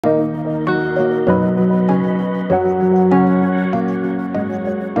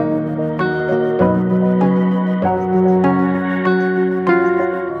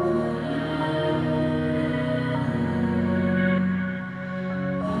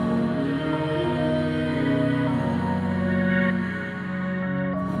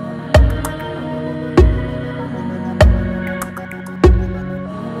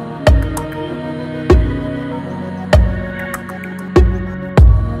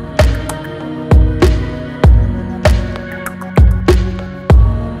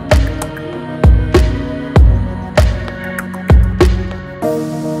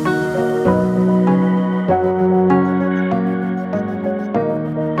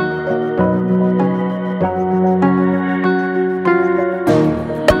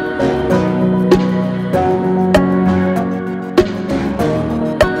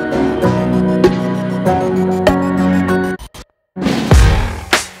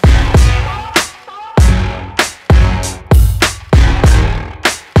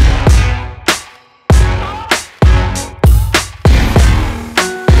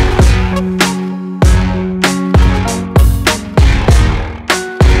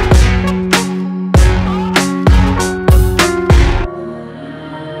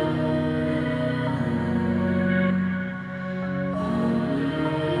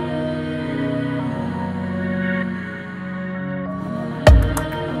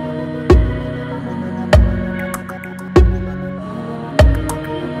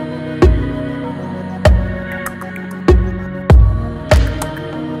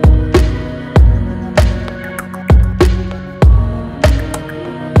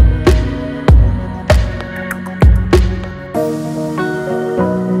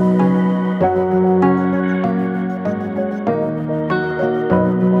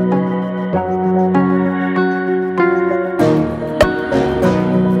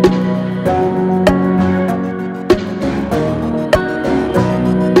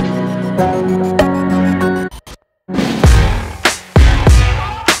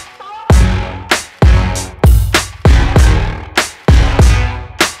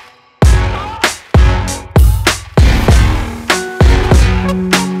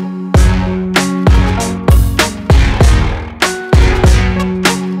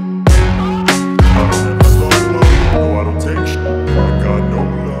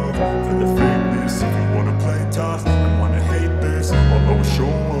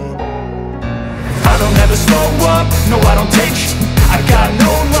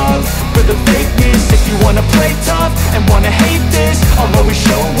wanna hate this, I'll always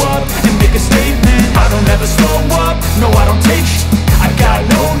show up and make a statement. I don't ever slow up, no I don't take I got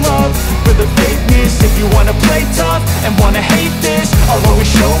no love for the fakeness. If you wanna play tough and wanna hate this, I'll always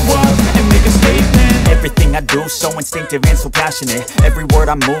show up and make a statement. Everything I do so instinctive and so passionate. Every word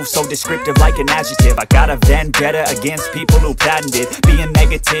I move so descriptive like an adjective. I got a vendetta against people who patented being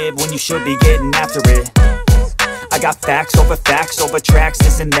negative when you should be getting after it. I got facts over tracks,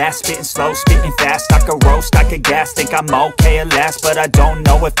 this and that. Spitting slow, spitting fast. I could roast, I could gas. Think I'm okay at last, but I don't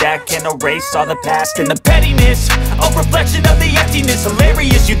know if that can erase all the past. And the pettiness, a reflection of the emptiness.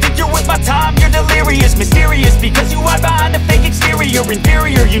 Hilarious, you think you're worth my time, you're delirious. Mysterious, because you hide behind a fake exterior.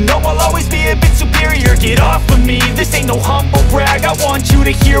 Inferior, you know I'll always be a bit superior. Get off of me, this ain't no humble brag. I want you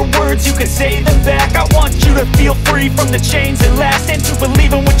to hear words, you can say them back. I want you to feel free from the chains that last, and to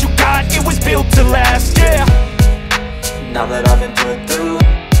believe in what you got, it was built to last, yeah. Now that I've been put through,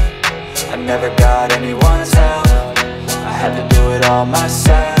 I never got anyone's help. I had to do it all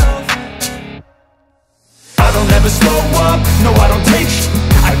myself. I don't ever slow up, no I don't take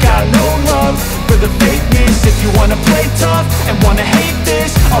I got no love for the fakeness. If you wanna play tough and wanna hate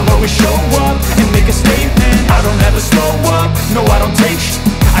this, I'll always show up and make a statement. I don't ever slow up, no I don't take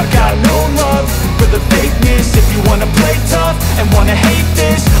I got no love for the fakeness. If you wanna play tough and wanna hate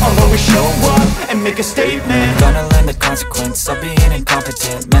this, I'll always show up and make a statement. Gonna learn the consequence of being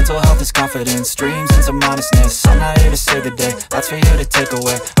incompetent. Mental health is confidence, dreams and some honestness. I'm not here to save the day, that's for you to take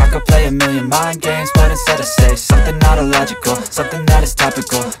away. I could play a million mind games, but instead I say something not illogical, something that is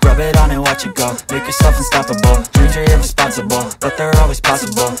topical. Rub it on and watch it go, make yourself unstoppable. Dreams are irresponsible, but they're always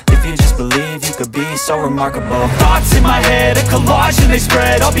possible. If you just believe, you could be so remarkable. Thoughts in my head, a collage and they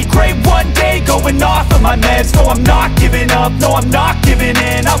spread. I'll be great one day, going off of my meds. No, I'm not giving up, no, I'm not giving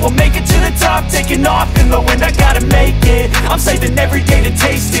in. I will make it to the top, taking off in the wind. I gotta make it, I'm saving every day to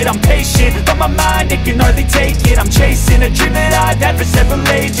taste it. I'm patient, but my mind, it can hardly take it. I'm chasing a dream that I've had for several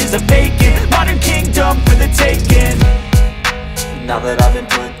ages. A vacant, modern kingdom for the taking. Now that I've been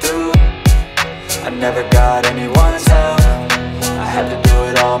put through, I never got anyone's help. I had to do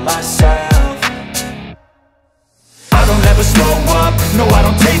it all myself. I don't ever slow up, no I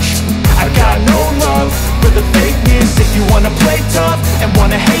don't take I got no love for the fakeness. If you wanna play tough and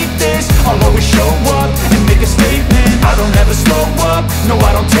wanna hate this, I'll always show up and make a statement. I don't ever slow up, no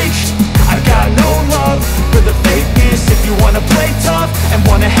I don't take I got no love for the fakeness. If you wanna play tough and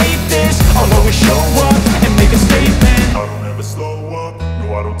wanna hate this, I'll always show up and make a statement. I don't ever slow up,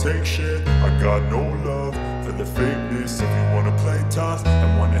 no I don't take shit. I got no love for the fakeness. If you wanna play tough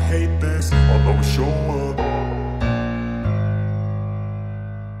and wanna hate this, I'll always show up.